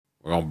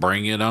We're going to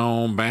bring it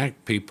on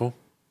back, people.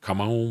 Come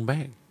on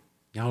back.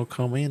 Y'all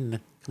come in.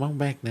 Come on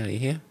back now, you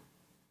hear?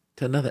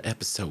 To another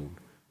episode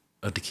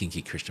of the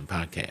Kinky Christian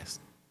Podcast.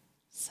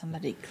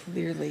 Somebody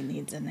clearly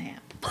needs a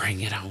nap. Bring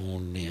it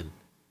on in.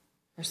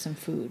 Or some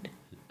food.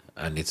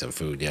 I need some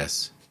food,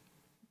 yes.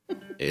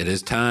 It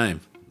is time.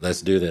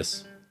 Let's do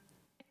this.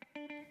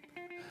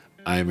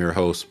 I am your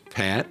host,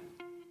 Pat.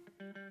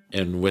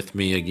 And with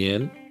me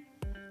again,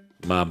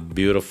 my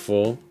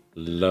beautiful,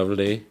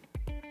 lovely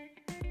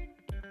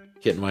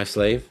kitten, my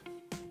slave.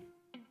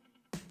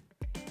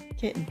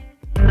 Kitten.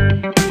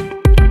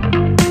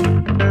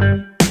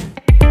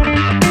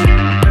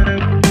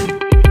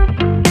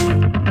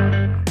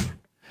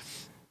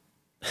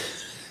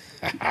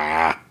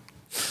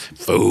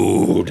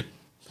 Food.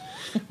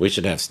 We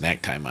should have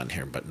snack time on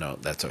here, but no,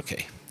 that's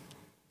okay.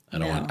 I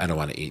don't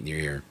want to eat in your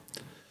ear.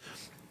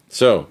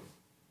 So,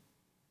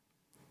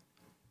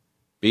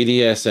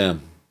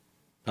 BDSM,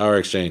 power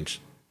exchange,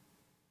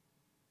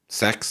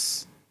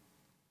 sex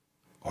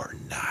or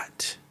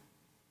not?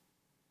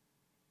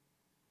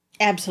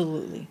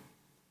 Absolutely.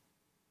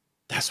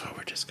 That's what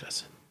we're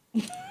discussing.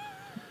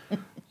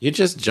 You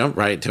just jump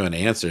right to an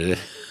answer.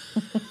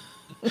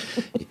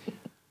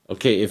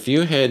 Okay, if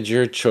you had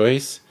your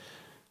choice,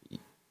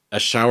 a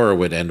shower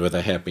would end with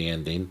a happy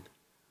ending.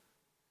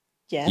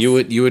 Yes. You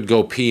would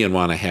go pee and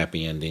want a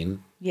happy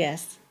ending.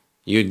 Yes.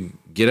 You'd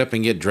get up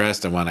and get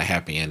dressed and want a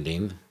happy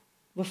ending.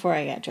 Before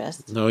I got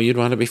dressed. No, you'd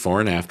want it before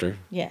and after.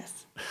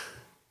 Yes.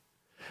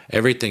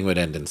 Everything would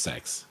end in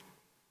sex.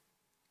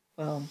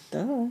 Well,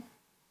 duh.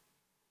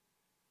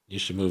 You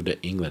should move to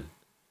England.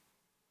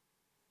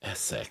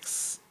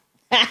 Essex.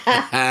 You're so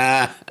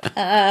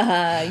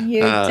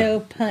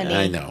punny.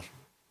 I know.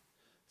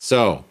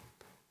 So,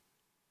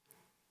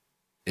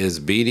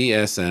 is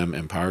BDSM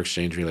and power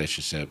exchange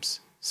relationships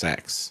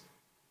sex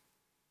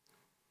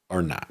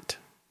or not?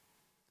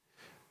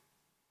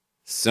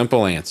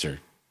 Simple answer.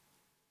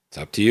 It's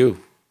up to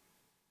you.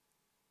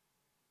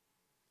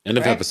 End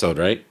of episode,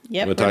 right?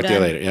 Yep. We'll talk to you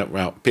later. Yep.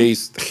 Well,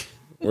 peace.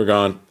 We're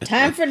gone.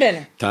 Time for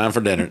dinner. Time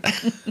for dinner.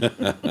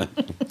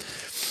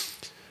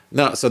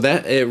 No, so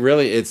that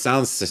it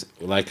sounds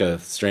like a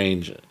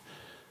strange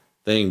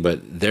thing,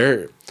 but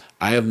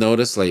I have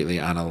noticed lately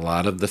on a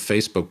lot of the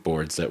Facebook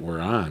boards that we're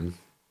on,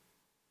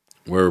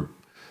 where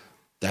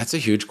that's a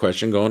huge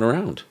question going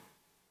around.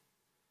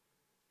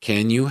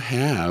 Can you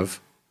have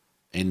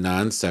a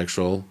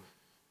non-sexual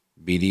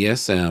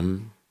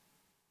BDSM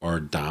or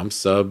Dom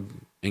sub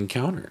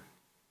encounter?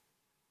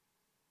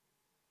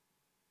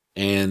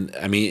 And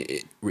I mean,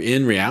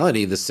 in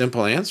reality, the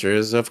simple answer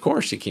is, of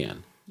course you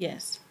can.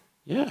 Yes.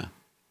 Yeah.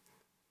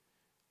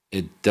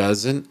 It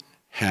doesn't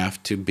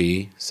have to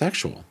be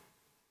sexual.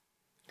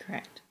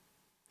 Correct.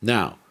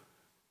 Now,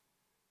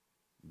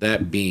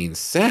 that being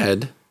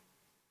said,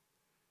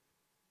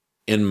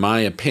 in my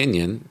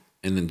opinion,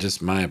 and in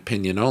just my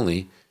opinion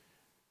only,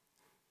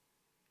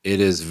 it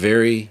is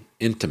very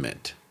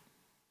intimate.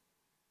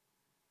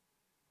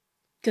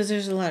 Because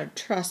there's a lot of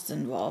trust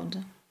involved.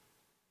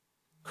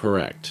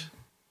 Correct.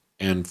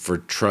 And for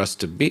trust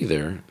to be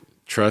there,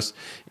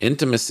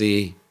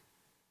 intimacy,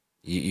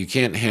 you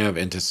can't have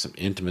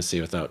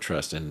intimacy without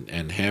trust.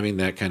 And having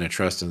that kind of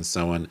trust in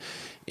someone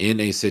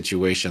in a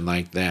situation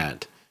like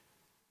that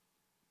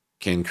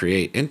can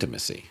create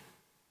intimacy.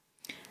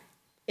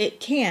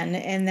 It can,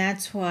 and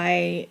that's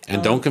why...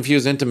 And don't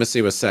confuse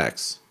intimacy with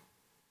sex.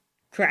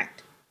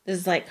 Correct.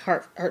 This is like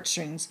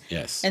heartstrings.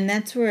 Yes. And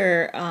that's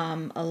where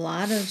a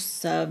lot of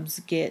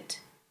subs get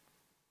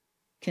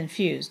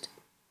confused.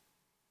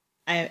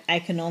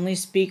 I can only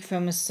speak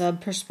from a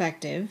sub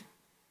perspective.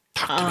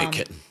 Talk to me,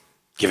 kitten.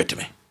 Give it to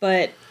me.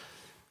 But,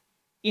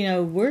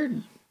 we're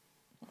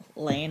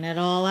laying it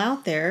all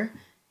out there,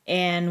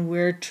 and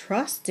we're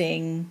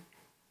trusting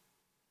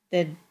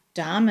the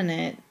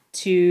dominant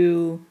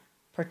to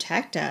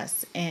protect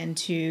us and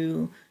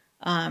to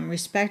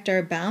respect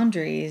our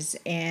boundaries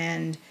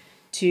and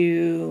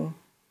to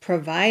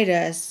provide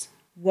us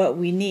what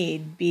we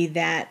need, be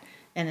that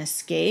an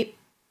escape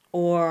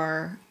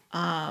or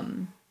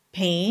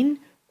pain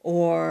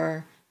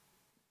or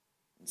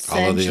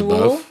sensual, all of the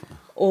above.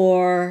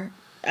 Or,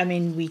 I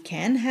mean, we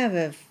can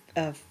have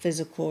a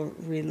physical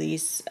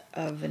release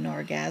of an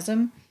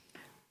orgasm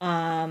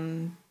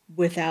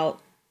without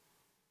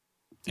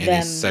any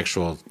them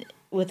sexual,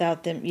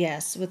 without them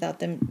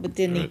with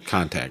any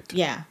contact.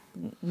 Yeah,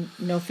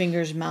 no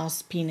fingers,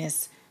 mouth,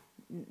 penis,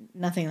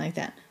 nothing like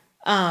that.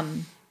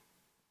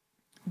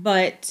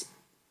 But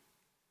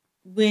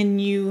when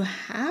you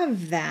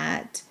have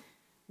that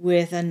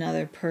with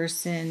another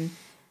person,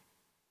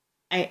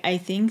 I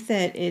think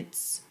that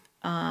it's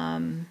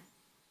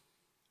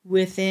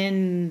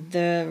within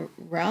the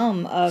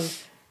realm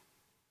of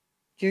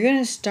you're going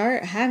to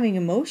start having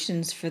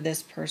emotions for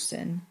this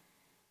person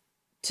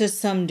to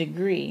some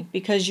degree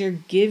because you're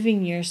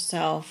giving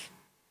yourself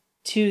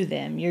to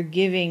them. You're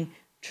giving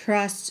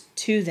trust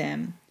to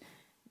them.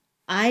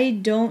 I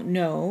don't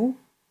know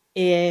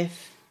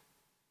if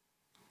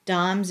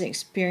Doms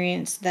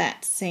experience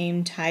that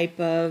same type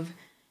of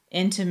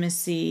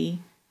intimacy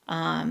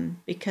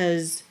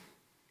Because,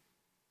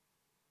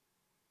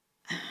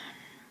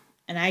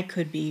 and I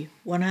could be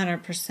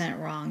 100%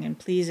 wrong, and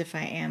please, if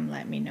I am,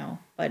 let me know.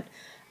 But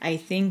I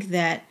think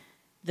that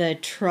the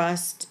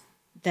trust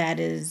that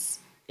is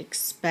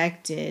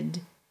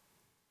expected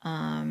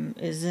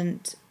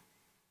isn't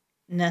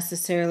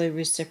necessarily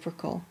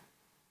reciprocal.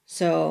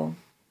 So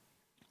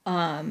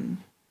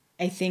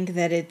I think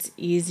that it's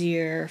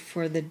easier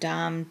for the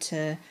Dom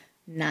to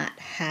not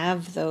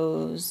have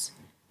those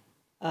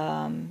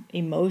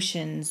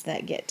emotions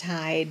that get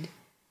tied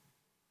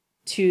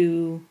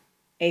to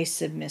a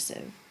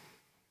submissive.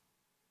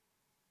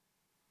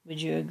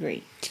 Would you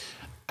agree?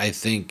 I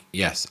think,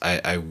 yes,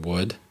 I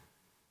would.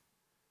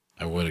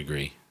 I would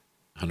agree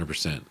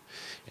 100%.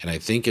 And I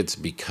think it's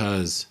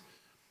because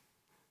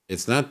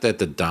it's not that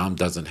the Dom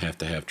doesn't have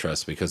to have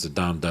trust, because the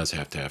Dom does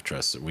have to have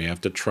trust. We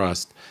have to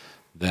trust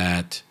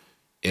that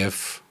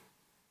if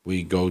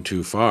we go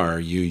too far,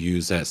 you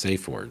use that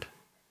safe word.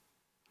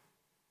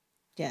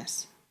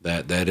 Yes.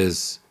 That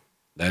is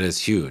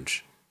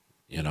huge,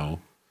 you know.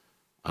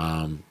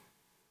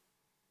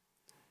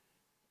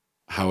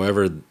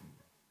 However,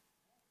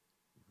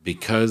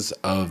 because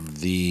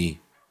of the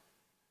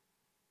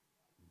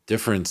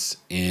difference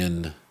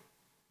in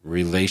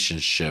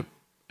relationship,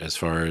 as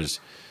far as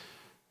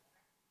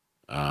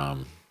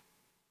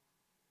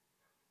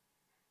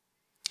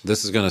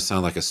this is going to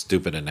sound like a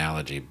stupid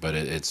analogy, but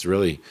it's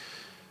really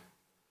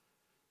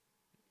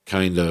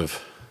kind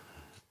of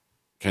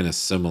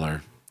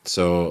similar.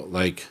 So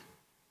like,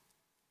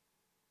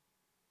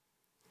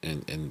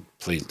 and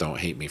please don't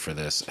hate me for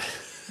this.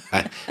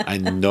 I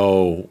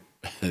know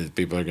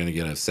people are going to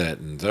get upset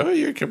and, oh,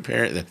 you're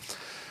comparing that.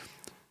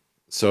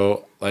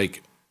 So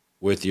like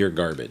with your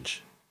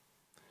garbage,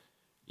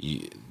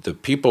 the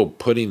people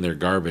putting their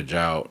garbage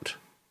out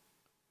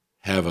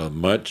have a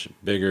much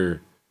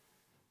bigger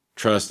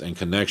trust and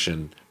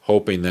connection,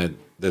 hoping that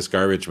this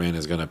garbage man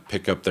is going to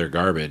pick up their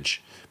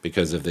garbage,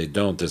 because if they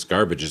don't, this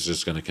garbage is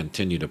just going to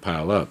continue to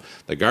pile up.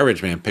 The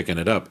garbage man picking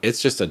it up,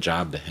 it's just a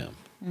job to him.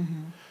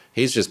 Mm-hmm.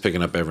 He's just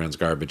picking up everyone's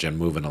garbage and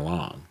moving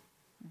along.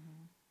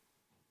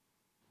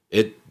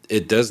 Mm-hmm.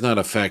 It does not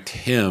affect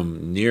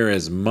him near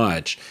as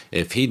much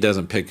if he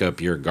doesn't pick up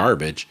your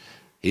garbage.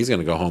 He's going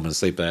to go home and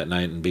sleep that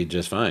night and be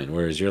just fine.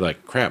 Whereas you're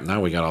like, crap,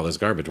 now we got all this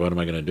garbage. What am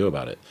I going to do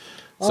about it?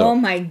 So, oh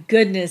my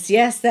goodness.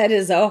 Yes, that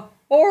is a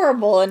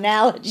horrible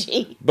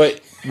analogy.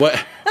 But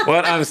what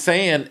I'm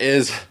saying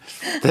is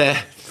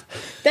that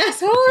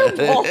that's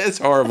horrible. It's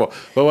horrible.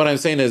 But what I'm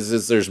saying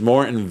is there's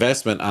more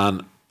investment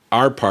on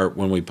our part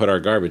when we put our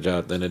garbage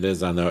out than it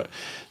is on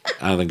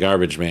the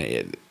garbage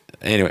man.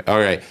 Anyway, all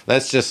right,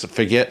 let's just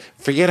forget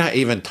I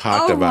even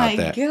talked about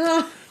that.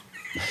 Oh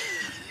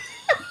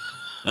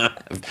my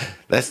god.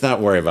 Let's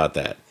not worry about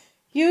that.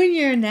 You and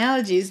your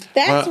analogies.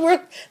 That's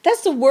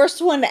the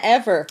worst one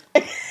ever.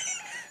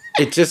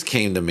 It just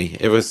came to me.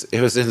 It was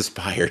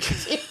inspired.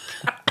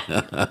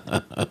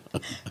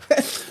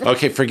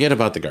 Okay, forget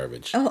about the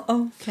garbage.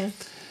 Oh, okay.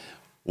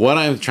 What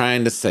I'm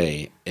trying to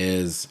say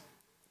is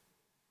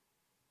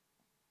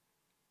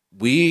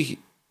we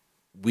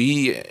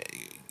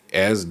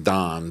as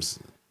DOMs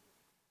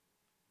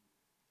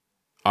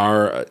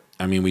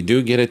we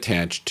do get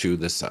attached to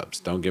the subs.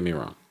 Don't get me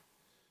wrong.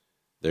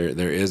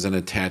 There is an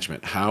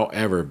attachment.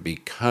 However,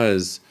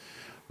 because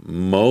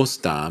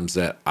most DOMs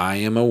that I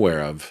am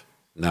aware of,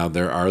 now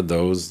there are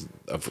those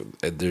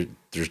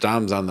there's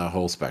DOMs on the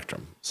whole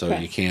spectrum. So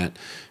okay. You can't,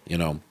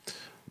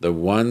 the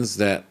ones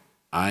that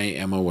I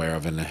am aware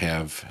of and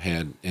have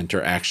had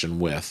interaction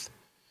with,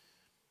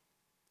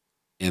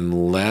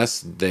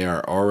 unless they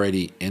are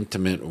already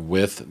intimate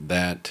with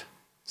that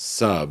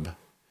sub,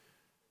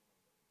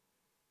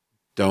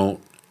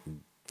 don't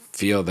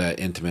feel that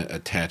intimate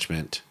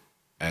attachment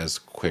as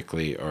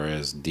quickly or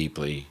as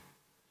deeply.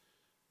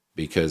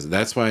 Because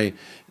that's why,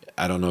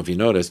 I don't know if you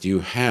noticed, you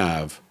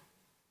have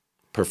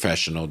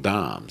professional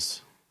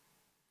DOMs.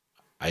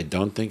 I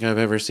don't think I've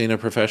ever seen a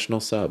professional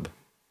sub.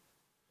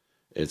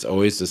 It's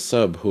always the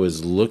sub who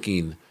is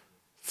looking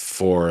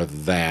for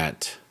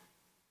that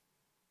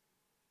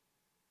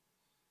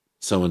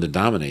someone to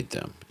dominate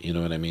them. You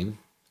know what I mean?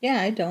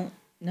 Yeah, I don't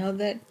know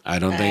that. I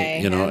don't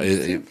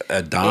think,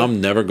 a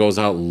Dom never goes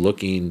out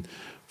looking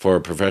for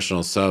a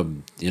professional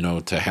sub,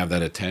 to have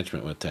that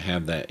attachment with, to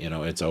have that,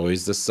 it's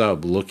always the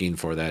sub looking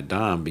for that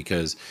Dom,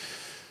 because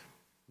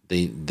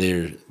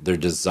their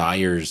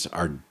desires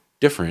are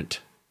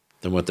different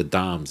than what the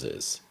Dom's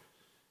is.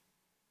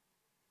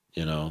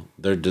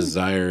 Their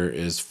desire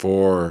is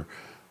for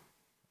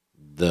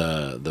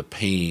the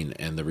pain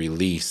and the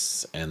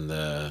release and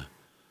the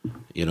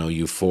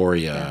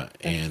euphoria,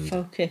 and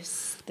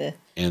focus, the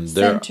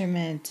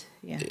sentiment.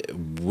 Yeah.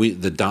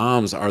 The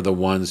DOMs are the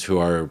ones who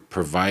are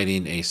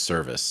providing a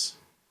service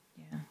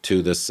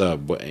to the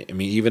sub. I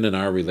mean, even in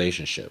our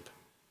relationship,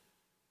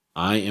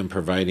 I am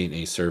providing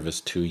a service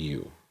to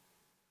you.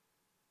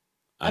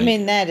 I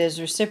mean, that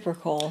is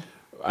reciprocal.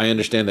 I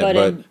understand that,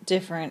 but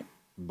different.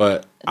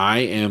 But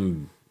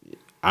I'm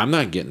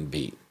not getting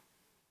beat.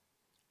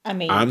 I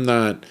mean, I'm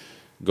not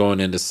going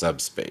into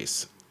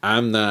subspace.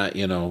 I'm not,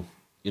 you know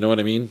what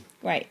I mean?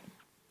 Right.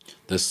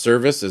 The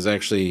service is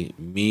actually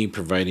me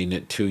providing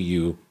it to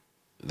you,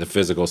 the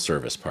physical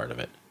service part of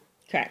it,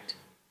 Correct.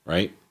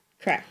 right?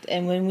 Correct.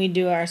 And when we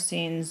do our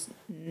scenes,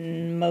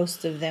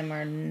 most of them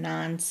are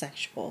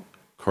non-sexual.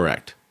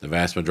 Correct. The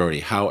vast majority.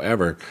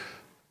 However,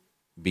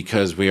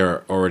 because we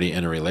are already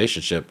in a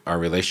relationship, our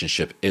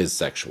relationship is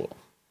sexual.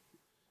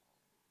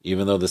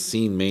 Even though the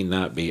scene may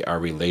not be, our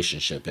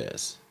relationship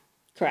is.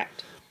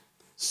 Correct.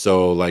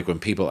 So, like when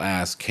people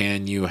ask,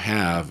 can you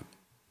have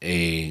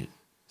a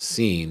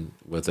scene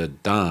with a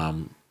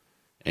dom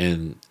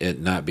and it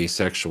not be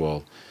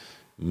sexual?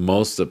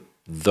 Most of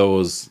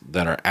those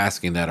that are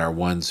asking that are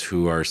ones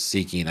who are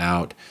seeking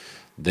out.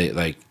 They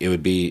like it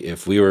would be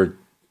if we were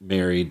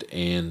married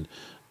and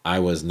I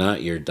was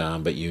not your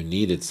dom, but you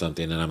needed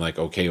something, and I'm like,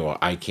 okay, well,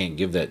 I can't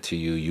give that to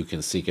you. You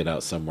can seek it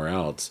out somewhere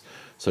else.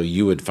 So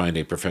you would find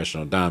a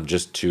professional dom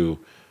just to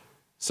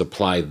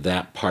supply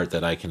that part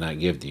that I cannot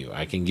give to you.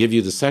 I can give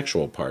you the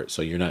sexual part,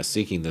 so you're not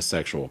seeking the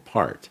sexual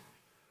part.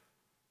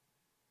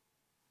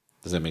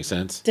 Does that make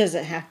sense? Does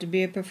it have to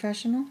be a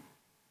professional?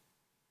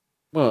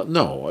 Well,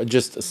 no,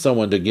 just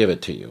someone to give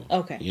it to you.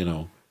 Okay.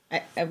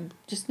 I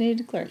just needed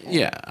to clarify.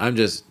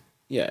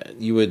 Yeah,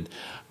 you would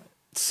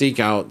seek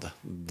out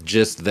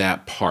just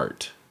that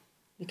part.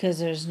 Because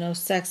there's no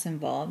sex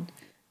involved.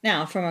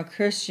 Now, from a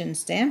Christian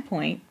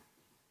standpoint.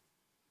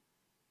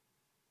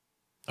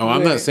 Oh,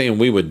 I'm not saying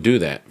we would do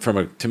that.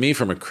 To me,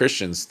 from a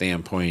Christian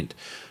standpoint,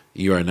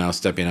 you are now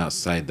stepping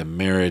outside the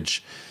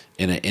marriage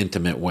in an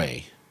intimate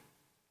way.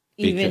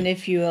 Even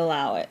if you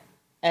allow it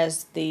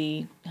as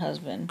the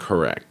husband.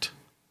 Correct.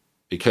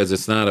 Because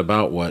it's not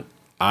about what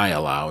I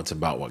allow, it's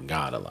about what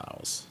God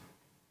allows.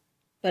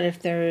 But if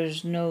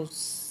there's no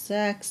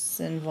sex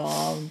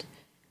involved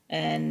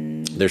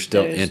and there's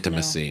still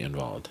intimacy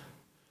involved.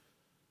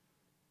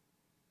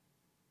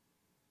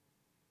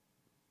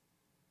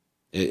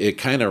 It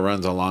kind of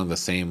runs along the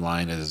same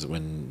line as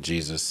when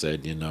Jesus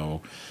said,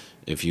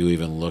 if you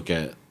even look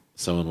at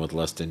someone with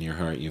lust in your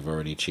heart, you've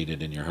already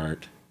cheated in your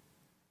heart.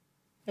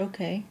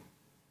 Okay.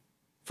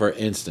 For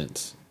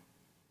instance,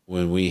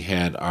 when we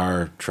had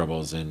our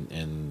troubles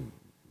in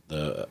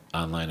the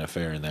online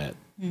affair and that,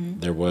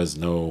 there was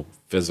no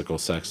physical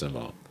sex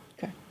involved.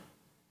 Okay.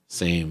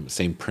 Same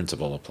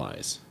principle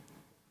applies.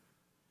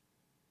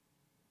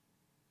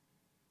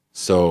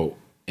 So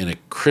in a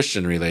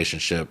Christian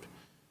relationship,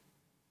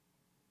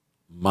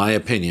 my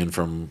opinion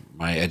from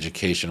my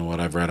education, what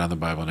I've read on the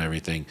Bible and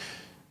everything,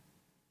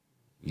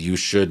 you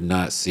should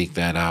not seek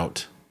that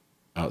out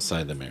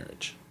outside the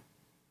marriage.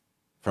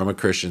 From a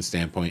Christian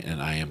standpoint,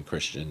 and I am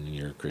Christian, and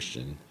you're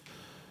Christian,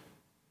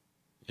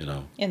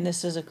 And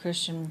this is a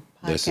Christian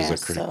podcast. This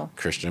is a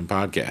Christian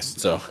podcast.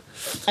 So,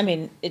 I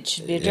mean, it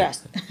should be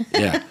addressed.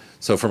 Yeah.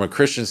 So from a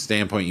Christian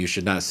standpoint, you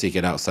should not seek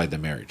it outside the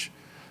marriage.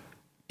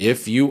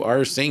 If you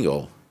are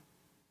single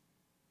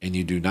and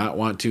you do not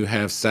want to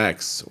have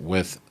sex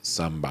with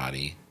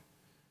somebody,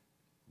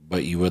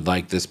 but you would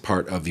like this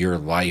part of your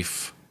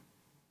life,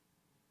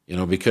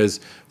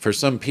 because for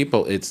some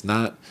people, it's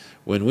not,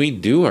 when we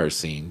do our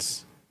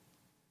scenes,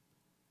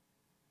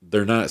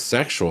 they're not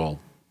sexual.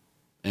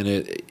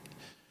 And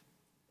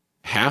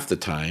half the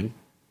time,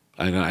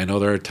 I know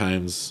there are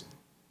times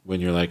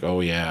when you're like, oh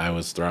yeah, I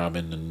was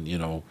throbbing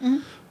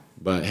and,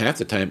 but half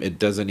the time it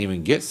doesn't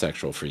even get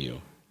sexual for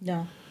you.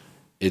 No.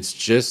 It's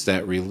just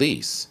that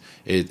release.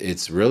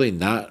 It's really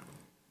not,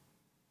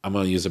 I'm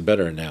going to use a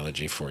better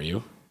analogy for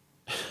you,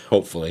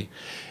 hopefully.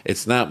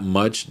 It's not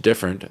much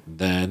different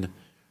than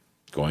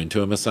going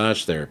to a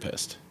massage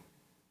therapist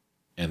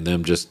and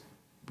them just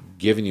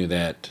giving you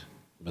that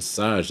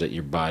massage that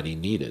your body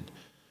needed.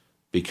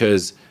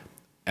 Because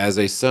as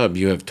a sub,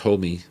 you have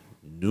told me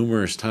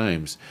numerous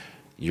times,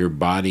 your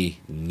body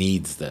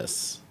needs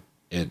this.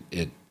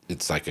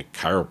 It's like a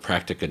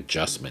chiropractic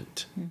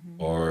adjustment,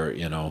 or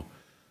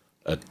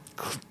a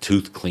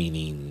tooth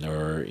cleaning,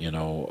 or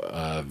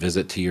a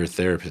visit to your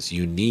therapist.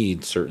 You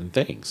need certain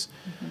things,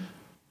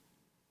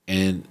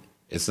 and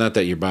it's not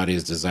that your body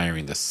is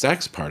desiring the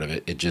sex part of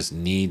it. It just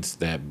needs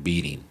that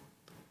beating.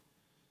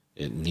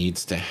 It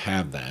needs to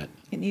have that.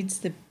 It needs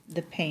the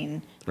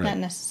pain, right. Not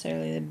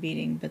necessarily the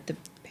beating, but the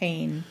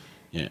pain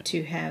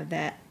to have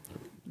that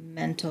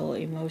mental,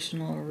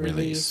 emotional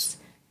release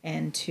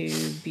and to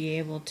be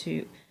able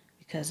to,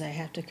 because I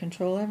have to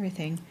control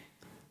everything,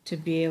 to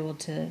be able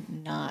to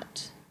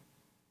not,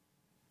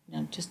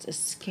 just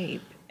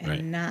escape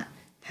and not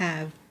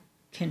have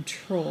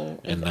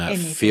control and not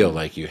anything. Feel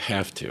like you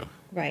have to.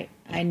 Right.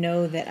 I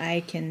know that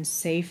I can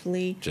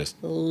safely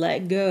just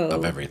let go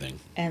of everything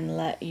and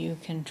let you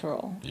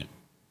control. Yeah.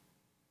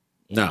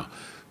 Now,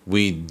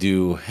 we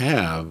do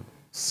have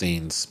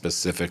scenes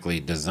specifically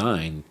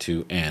designed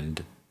to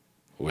end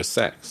with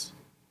sex.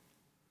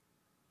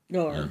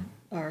 Or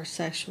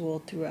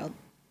sexual throughout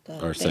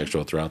the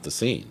sexual throughout the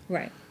scene.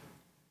 Right.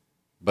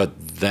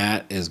 But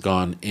that is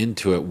gone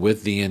into it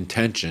with the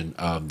intention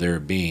of there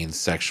being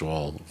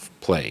sexual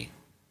play.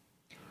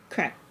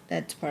 Correct.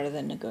 That's part of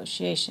the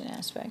negotiation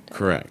aspect.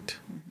 Correct.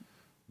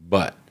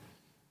 But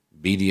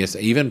BDS,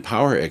 even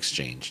power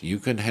exchange. You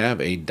can have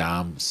a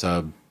dom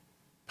sub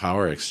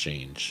power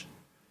exchange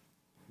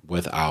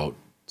without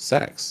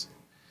sex.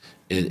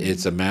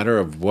 It's a matter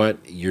of what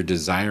you're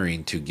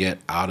desiring to get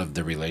out of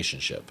the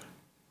relationship.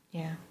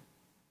 Yeah.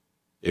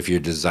 If you're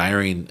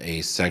desiring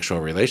a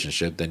sexual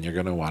relationship, then you're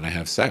going to want to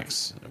have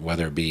sex,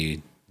 whether it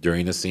be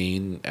during a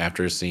scene,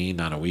 after a scene,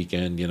 on a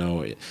weekend, you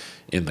know,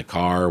 in the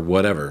car,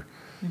 whatever.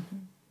 Mm-hmm.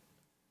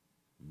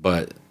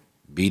 But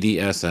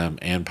BDSM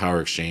and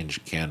power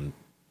exchange can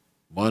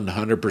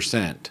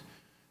 100%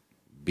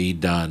 be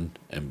done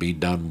and be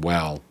done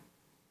well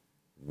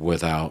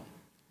without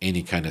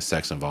any kind of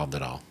sex involved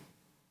at all.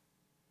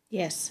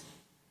 Yes.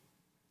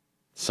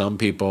 Some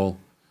people,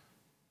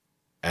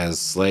 as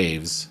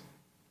slaves,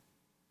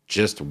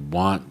 just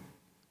want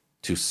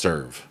to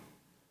serve.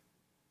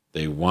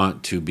 They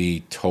want to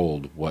be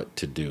told what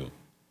to do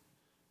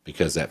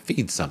because that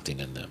feeds something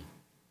in them.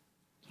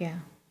 Yeah.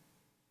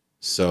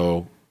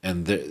 So,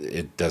 and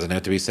it doesn't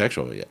have to be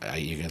sexual.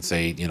 You can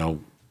say, you know,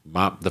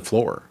 mop the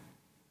floor.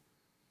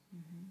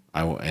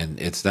 And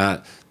it's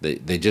not,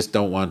 they just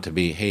don't want to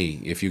be, hey,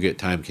 if you get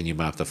time, can you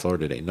mop the floor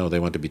today? No, they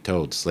want to be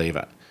told, slave,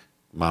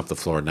 mop the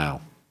floor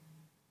now.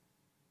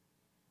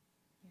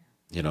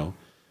 Yeah. You know,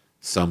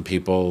 some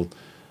people,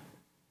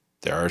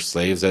 there are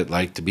slaves that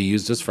like to be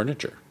used as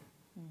furniture.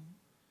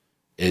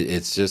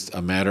 It's just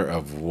a matter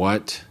of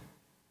what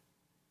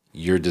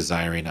you're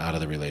desiring out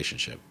of the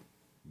relationship.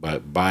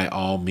 But by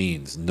all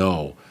means,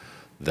 know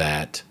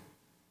that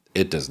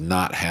it does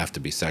not have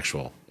to be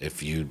sexual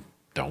if you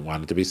don't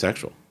want it to be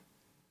sexual.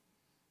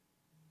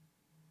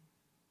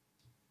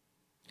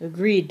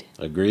 Agreed.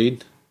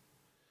 Agreed.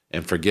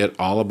 And forget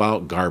all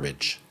about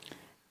garbage.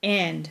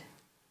 And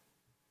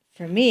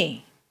for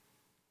me.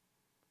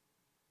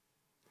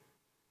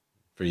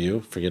 For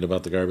you? Forget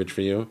about the garbage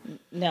for you?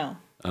 No.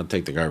 I'll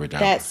take the garbage out.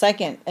 That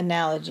second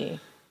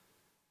analogy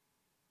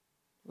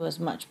was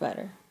much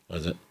better.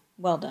 Was it?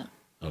 Well done.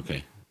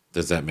 Okay.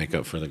 Does that make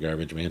up for the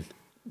garbage man?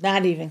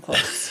 Not even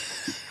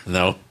close.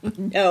 No?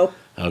 No.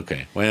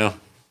 Okay. Well,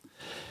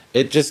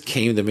 it just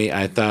came to me.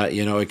 I thought,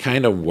 you know, it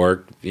kind of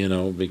worked, you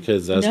know,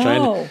 because I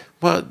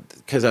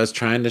was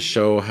trying to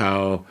show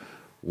how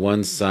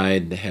one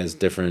side has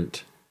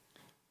different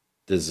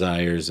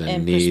desires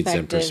and needs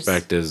and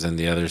perspectives, and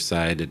the other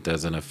side, it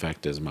doesn't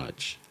affect as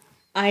much.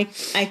 I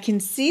can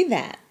see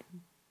that,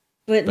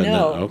 but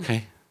no.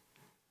 Okay.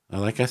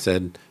 Well, like I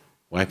said,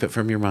 wipe it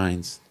from your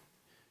minds.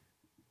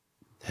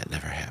 That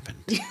never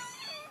happened.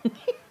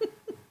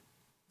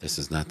 This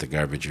is not the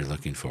garbage you're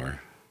looking for.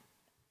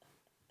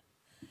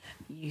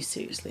 You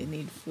seriously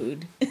need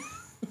food.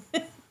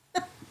 I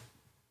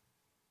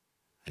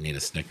need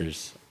a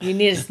Snickers. You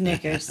need a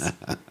Snickers.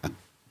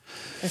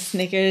 A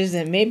Snickers,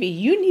 and maybe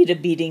you need a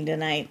beating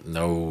tonight.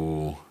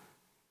 No.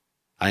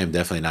 I am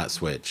definitely not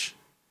Switch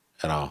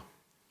at all.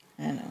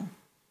 I know.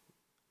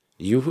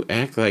 You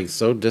act like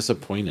so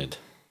disappointed.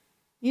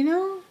 You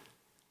know?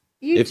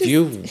 If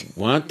you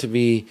want to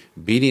be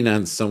beating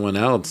on someone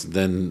else,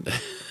 then...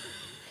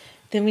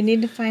 Then we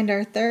need to find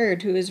our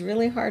third, who is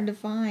really hard to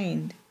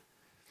find.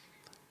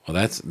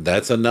 Well,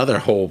 that's another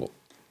whole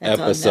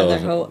episode.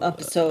 Another whole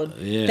episode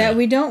that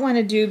we don't want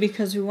to do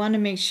because we want to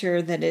make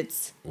sure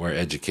that we're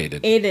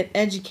educated.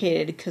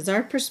 Educated, because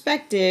our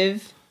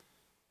perspective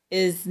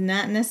is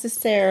not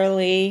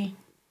necessarily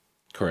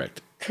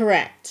correct.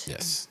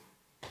 Yes.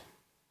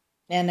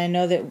 And I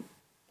know that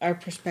our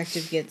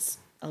perspective gets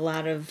a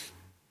lot of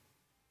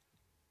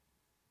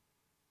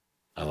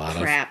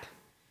crap,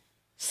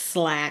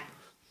 slack.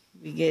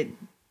 We get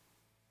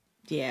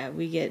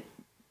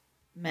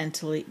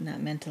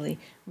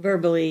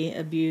verbally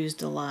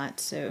abused a lot.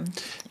 So,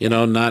 you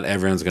know, not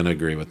everyone's going to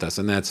agree with us,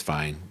 and that's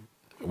fine.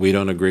 We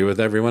don't agree with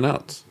everyone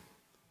else.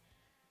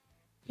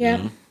 Yeah.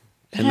 You know?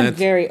 And I'm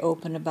very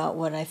open about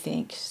what I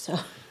think. So.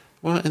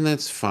 Well, and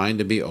that's fine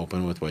to be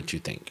open with what you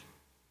think.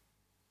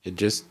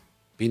 Just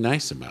be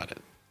nice about it.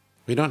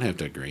 We don't have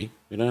to agree.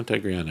 We don't have to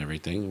agree on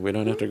everything. We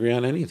don't have to agree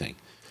on anything.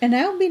 And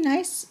I'll be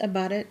nice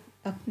about it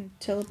up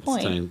until a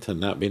point. It's time to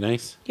not be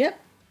nice? Yep.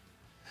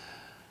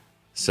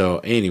 So,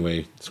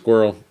 anyway,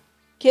 squirrel.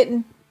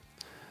 Kitten.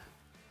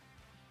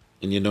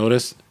 And you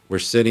notice we're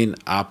sitting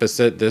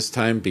opposite this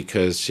time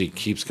because she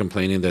keeps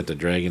complaining that the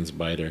dragons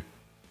bite her.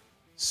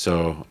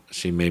 So,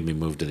 she made me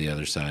move to the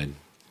other side.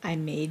 I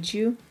made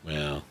you?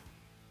 Well,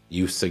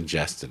 you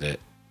suggested it.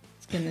 I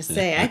was going to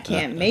say, I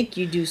can't make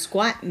you do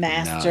squat,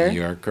 master. No,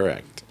 you are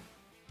correct.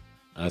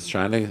 I was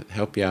trying to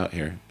help you out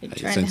here. You're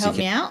trying to help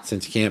me out?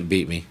 Since you can't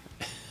beat me.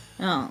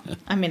 Oh,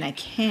 I mean, I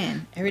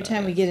can. Every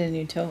time we get a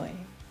new toy.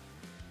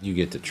 You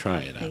get to try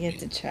it. I get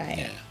to try it.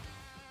 Yeah.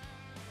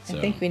 So,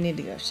 I think we need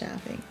to go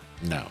shopping.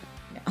 No.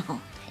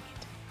 Oh,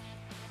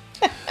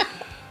 dang it.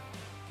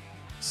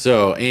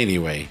 So,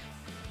 anyway.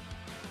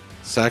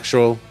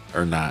 Sexual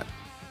or not?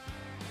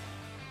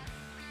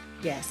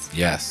 Yes.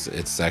 Yes,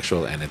 it's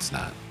sexual and it's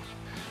not.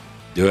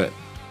 Do it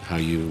how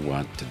you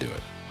want to do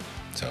it.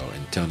 So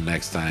until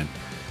next time,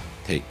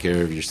 take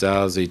care of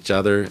yourselves, each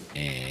other,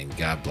 and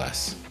God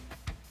bless.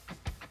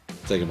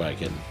 Say goodbye,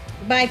 kitten.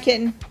 Goodbye,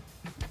 kitten.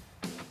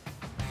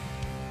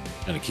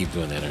 Gonna keep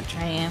doing that, aren't you?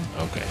 I am.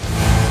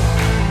 Okay.